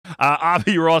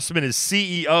Avi Rossman is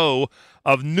CEO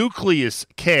of Nucleus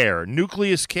Care.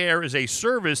 Nucleus Care is a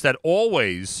service that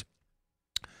always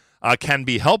can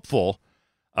be helpful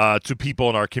to people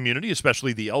in our community,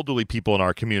 especially the elderly people in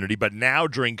our community. But now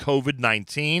during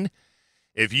COVID-19,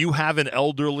 if you have an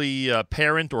elderly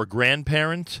parent or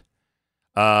grandparent,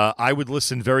 I would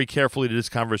listen very carefully to this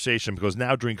conversation, because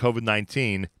now during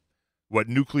COVID-19, what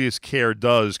Nucleus Care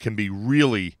does can be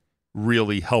really,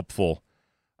 really helpful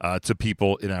to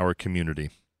people in our community.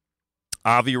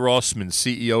 Avi Rossman,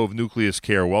 CEO of Nucleus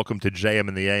Care, welcome to JM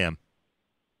in the AM.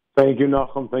 Thank you,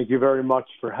 Nachum. Thank you very much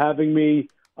for having me.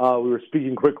 We were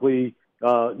speaking quickly.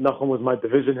 Nachum was my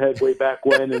division head way back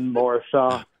when in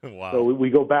Morashah. Wow. So we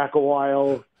go back a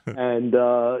while. And,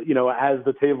 as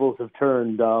the tables have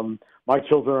turned, my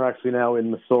children are actually now in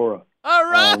Missouri. All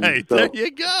right. There you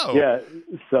go. Yeah.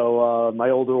 So my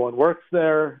older one works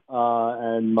there,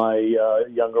 and my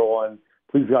younger one,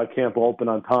 please God, can't open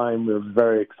on time. They're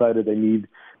very excited. They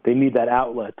need that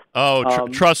outlet. Oh,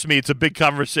 trust me, it's a big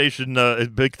conversation, a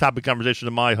big topic conversation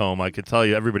in my home. I can tell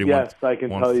you, everybody wants. Yes, I can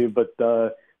tell you, but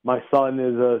my son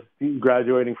is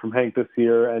graduating from Hank this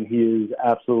year, and he is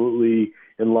absolutely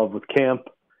in love with camp,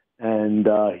 and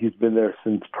he's been there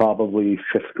since probably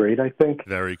 5th grade, I think.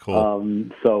 Very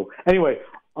cool. So anyway,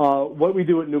 what we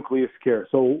do at Nucleus Care.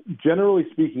 So generally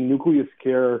speaking, Nucleus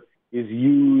Care is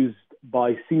used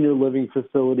by senior living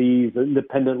facilities,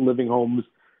 independent living homes.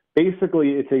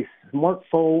 Basically, it's a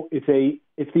smartphone.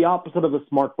 It's the opposite of a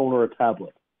smartphone or a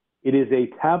tablet. It is a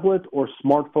tablet or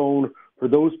smartphone for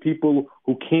those people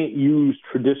who can't use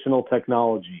traditional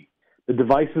technology. The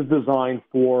device is designed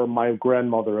for my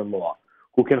grandmother-in-law,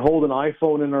 who can hold an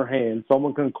iPhone in her hand.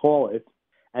 Someone can call it,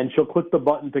 and she'll click the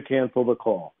button to cancel the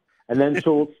call. And then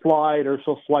she'll slide or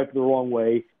she'll swipe the wrong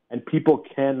way, and people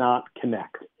cannot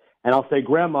connect. And I'll say,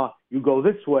 Grandma, you go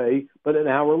this way, but an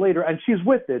hour later, and she's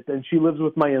with it, and she lives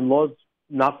with my in-laws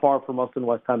not far from us in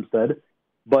West Hempstead,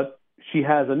 but she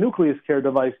has a Nucleus Care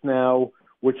device now,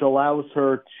 which allows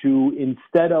her to,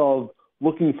 instead of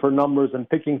looking for numbers and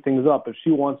picking things up, if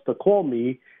she wants to call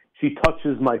me, she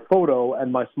touches my photo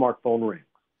and my smartphone rings.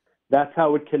 That's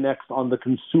how it connects on the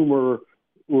consumer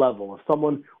level.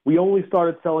 We only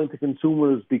started selling to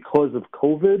consumers because of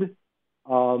COVID,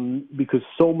 because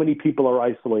so many people are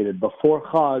isolated. Before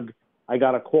Chag, I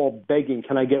got a call begging,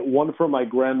 can I get one for my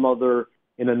grandmother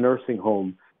in a nursing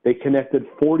home? They connected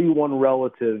 41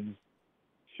 relatives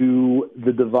to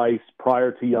the device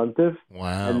prior to Yontif.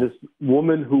 Wow. And this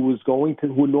woman who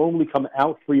would normally come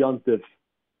out for Yontif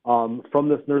from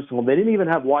this nursing home, they didn't even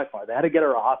have Wi-Fi. They had to get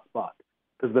her a hotspot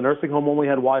because the nursing home only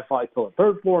had Wi-Fi till the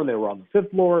 3rd floor, and they were on the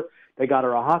 5th floor. They got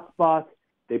her a hotspot.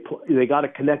 They got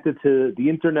it connected to the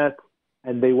internet,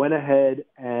 and they went ahead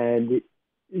and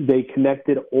they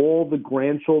connected all the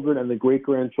grandchildren and the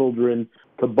great-grandchildren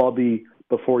to Bubby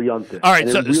before Yontif. All right,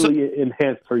 and it really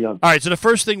enhanced her Yontif. All right, so the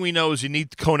first thing we know is you need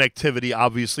connectivity.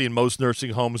 Obviously, in most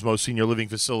nursing homes, most senior living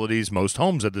facilities, most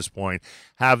homes at this point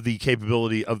have the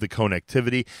capability of the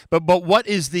connectivity. But what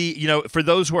is for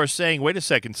those who are saying, wait a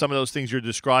second, some of those things you're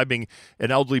describing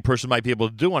an elderly person might be able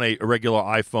to do on a regular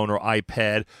iPhone or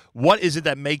iPad, what is it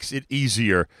that makes it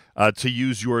easier to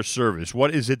use your service?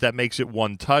 What is it that makes it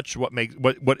one touch? What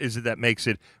is it that makes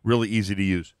it really easy to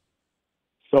use?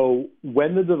 So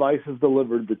when the device is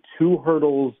delivered, the two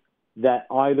hurdles that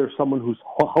either someone who's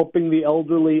helping the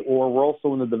elderly, or we're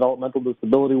also in the developmental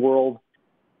disability world,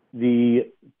 the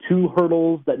two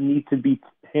hurdles that need to be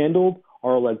handled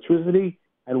are electricity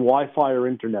and Wi-Fi or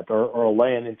internet or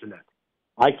LAN internet.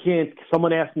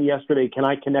 Someone asked me yesterday, can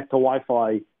I connect to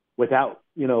Wi-Fi without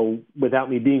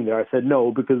me being there? I said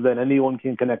no, because then anyone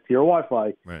can connect to your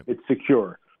Wi-Fi. Right. It's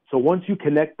secure. So once you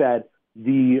connect that,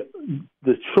 the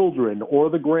children or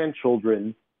the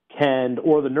grandchildren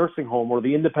or the nursing home or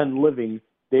the independent living,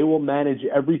 they will manage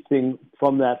everything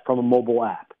from a mobile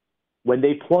app. When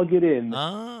they plug it in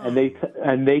and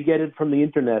they get it from the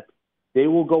internet, they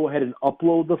will go ahead and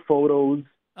upload the photos.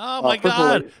 Oh my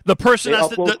God! The person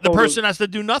has to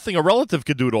do nothing. A relative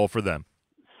could do it all for them.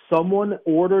 Someone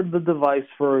ordered the device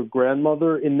for a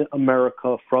grandmother in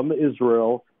America from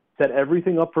Israel, set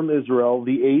everything up from Israel.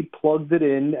 The aide plugged it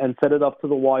in and set it up to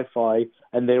the Wi-Fi,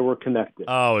 and they were connected.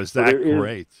 Oh, is that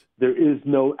great?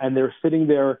 And they're sitting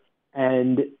there.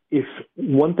 And if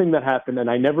one thing that happened,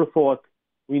 and I never thought,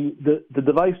 the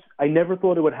device, I never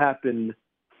thought it would happen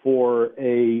for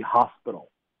a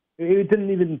hospital. It didn't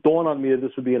even dawn on me that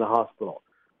this would be in a hospital.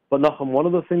 But Nachum, one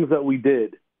of the things that we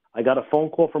did, I got a phone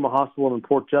call from a hospital in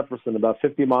Port Jefferson, about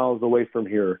 50 miles away from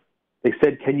here. They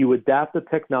said, can you adapt the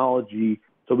technology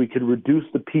so we could reduce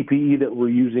the PPE that we're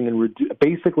using and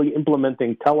basically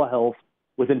implementing telehealth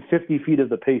within 50 feet of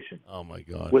the patient. Oh, my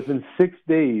God. Within 6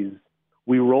 days,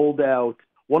 we rolled out.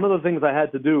 One of the things I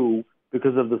had to do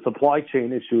because of the supply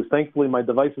chain issues, thankfully my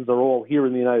devices are all here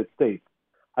in the United States.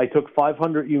 I took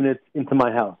 500 units into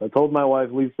my house. I told my wife,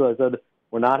 Lisa, I said,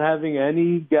 we're not having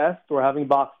any guests. We're having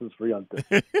boxes for Yontif.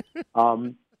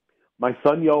 My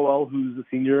son, Yoel, who's a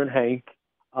senior in Hank,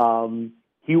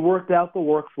 he worked out the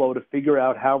workflow to figure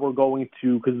out how we're going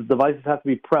to, because the devices have to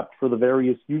be prepped for the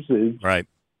various uses. Right.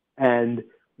 And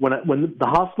when the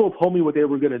hospital told me what they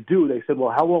were going to do, they said,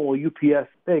 well, how long will UPS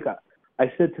take?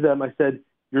 I said to them,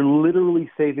 you're literally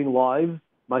saving lives.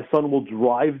 My son will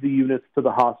drive the units to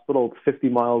the hospital. It's 50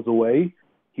 miles away.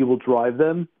 He will drive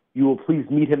them. You will please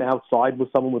meet him outside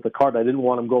with someone with a cart. I didn't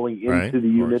want him going into the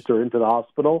unit or into the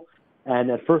hospital.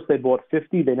 And at first they bought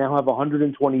 50. They now have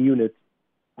 120 units.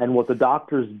 And what the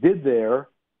doctors did there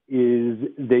is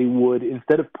they would,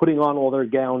 instead of putting on all their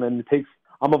gown, and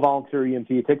I'm a volunteer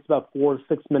EMT, it takes about 4 to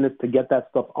 6 minutes to get that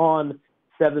stuff on,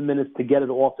 7 minutes to get it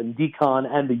off in decon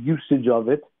and the usage of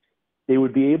it. They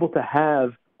would be able to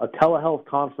have a telehealth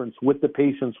conference with the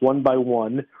patients one by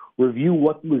one, review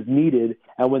what was needed,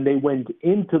 and when they went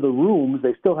into the rooms,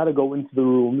 they still had to go into the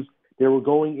rooms. They were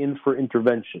going in for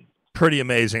intervention. Pretty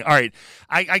amazing. All right.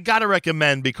 I got to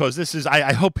recommend, because this is,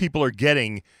 I hope people are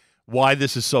getting why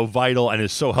this is so vital and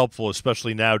is so helpful,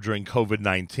 especially now during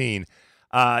COVID-19.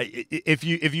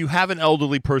 If you have an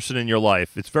elderly person in your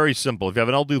life, it's very simple. If you have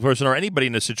an elderly person or anybody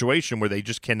in a situation where they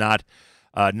just cannot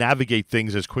navigate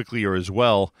things as quickly or as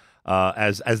well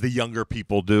as the younger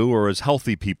people do or as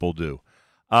healthy people do,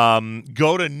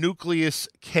 go to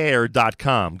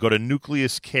nucleuscare.com. Go to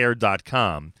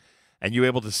nucleuscare.com, and you're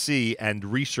able to see and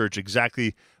research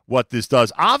exactly what this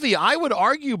does. Avi, I would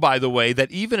argue, by the way, that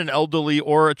even an elderly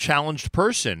or a challenged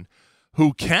person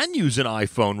who can use an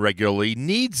iPhone regularly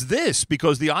needs this,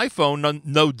 because the iPhone,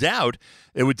 no doubt,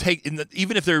 it would take,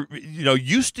 even if they're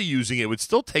used to using it, it would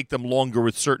still take them longer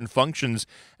with certain functions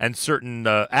and certain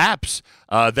apps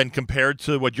than compared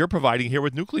to what you're providing here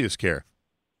with Nucleus Care.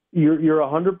 You're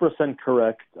 100%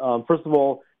 correct. First of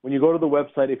all, when you go to the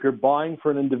website, if you're buying for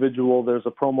an individual, there's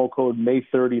a promo code May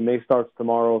 30. May starts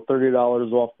tomorrow.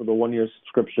 $30 off for the 1-year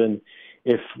subscription.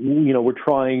 If we're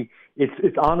trying,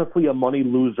 it's honestly a money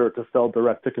loser to sell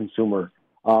direct to consumer.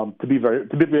 To be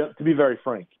very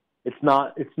frank, it's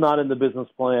not in the business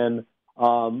plan.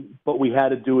 But we had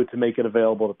to do it to make it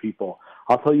available to people.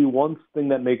 I'll tell you one thing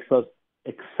that makes us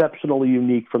exceptionally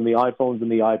unique from the iPhones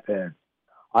and the iPads.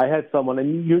 I had someone,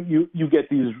 and you get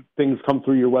these things come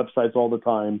through your websites all the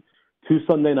time. 2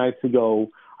 Sunday nights ago,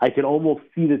 I could almost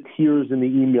see the tears in the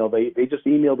email. They just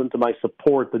emailed into my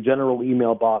support, the general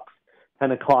email box,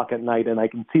 10 o'clock at night, and I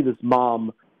can see this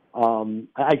mom.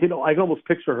 I can almost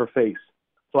picture her face.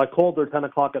 So I called her 10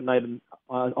 o'clock at night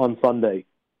on Sunday,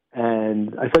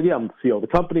 and I said, yeah, I'm the CEO of the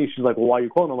company. She's like, well, why are you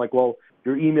calling? I'm like, well,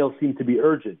 your email seemed to be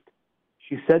urgent.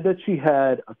 She said that she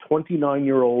had a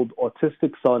 29-year-old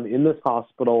autistic son in this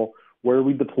hospital where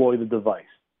we deploy the device.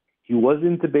 He was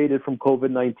intubated from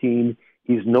COVID-19.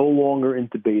 He's no longer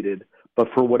intubated.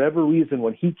 But for whatever reason,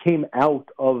 when he came out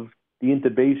of the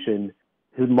intubation,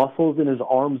 his muscles in his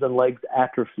arms and legs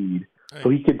atrophied. So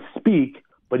he could speak,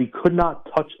 but he could not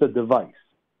touch the device.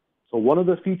 So one of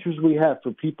the features we have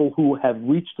for people who have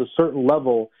reached a certain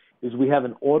level is we have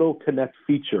an auto connect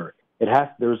feature.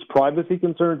 There's privacy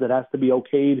concerns. It has to be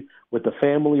okayed with the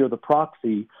family or the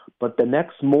proxy. But the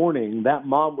next morning, that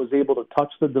mom was able to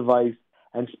touch the device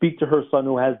and speak to her son,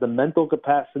 who has the mental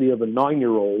capacity of a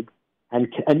 9-year-old,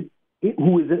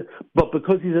 but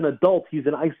because he's an adult, he's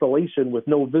in isolation with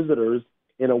no visitors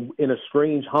in a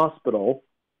strange hospital.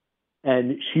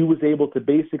 And she was able to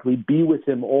basically be with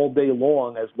him all day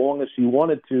long as she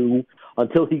wanted to,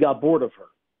 until he got bored of her.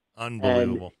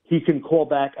 Unbelievable. And he can call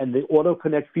back, and the auto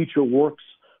connect feature works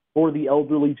for the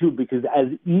elderly too, because as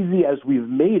easy as we've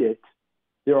made it,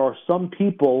 there are some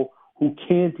people who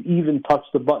can't even touch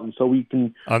the button. So you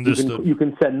can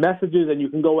send messages, and you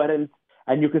can go ahead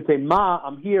and you can say, Ma,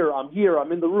 I'm here,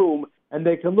 I'm in the room, and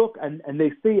they can look and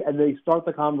they see, and they start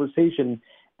the conversation.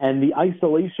 And the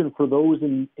isolation for those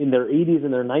in their 80s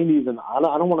and their 90s, and I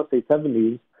don't want to say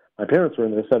 70s. My parents were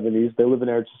in their 70s. They live in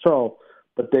Eretz Yisrael,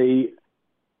 but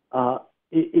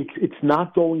it's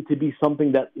not going to be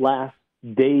something that lasts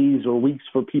days or weeks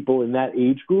for people in that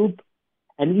age group.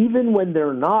 And even when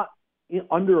they're not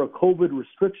under a COVID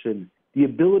restriction, the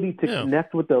ability to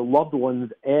connect with their loved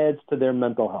ones adds to their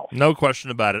mental health. No question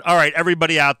about it. All right,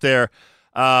 everybody out there,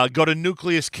 go to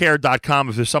nucleuscare.com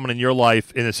if there's someone in your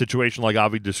life in a situation like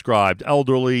Avi described,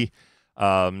 elderly,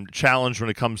 challenged when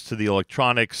it comes to the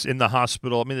electronics in the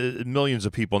hospital. I mean, millions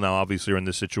of people now obviously are in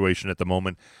this situation at the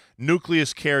moment.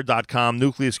 NucleusCare.com,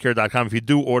 NucleusCare.com. If you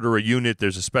do order a unit,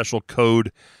 there's a special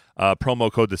code,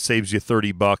 promo code that saves you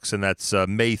 $30, and that's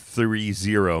May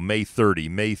 30, May 30.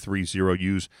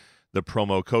 Use the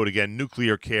promo code. Again,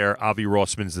 Nuclear Care. Avi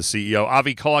Rossman's the CEO.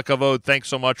 Avi, kol hakavod, thanks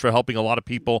so much for helping a lot of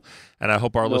people, and I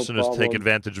hope our listeners take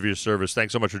advantage of your service.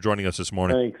 Thanks so much for joining us this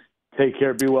morning. Thanks. Take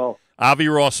care. Be well. Avi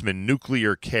Rossman,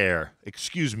 Nucleus Care.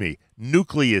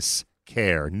 Nucleus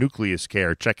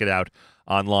Care. Check it out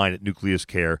online at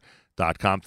nucleuscare.com.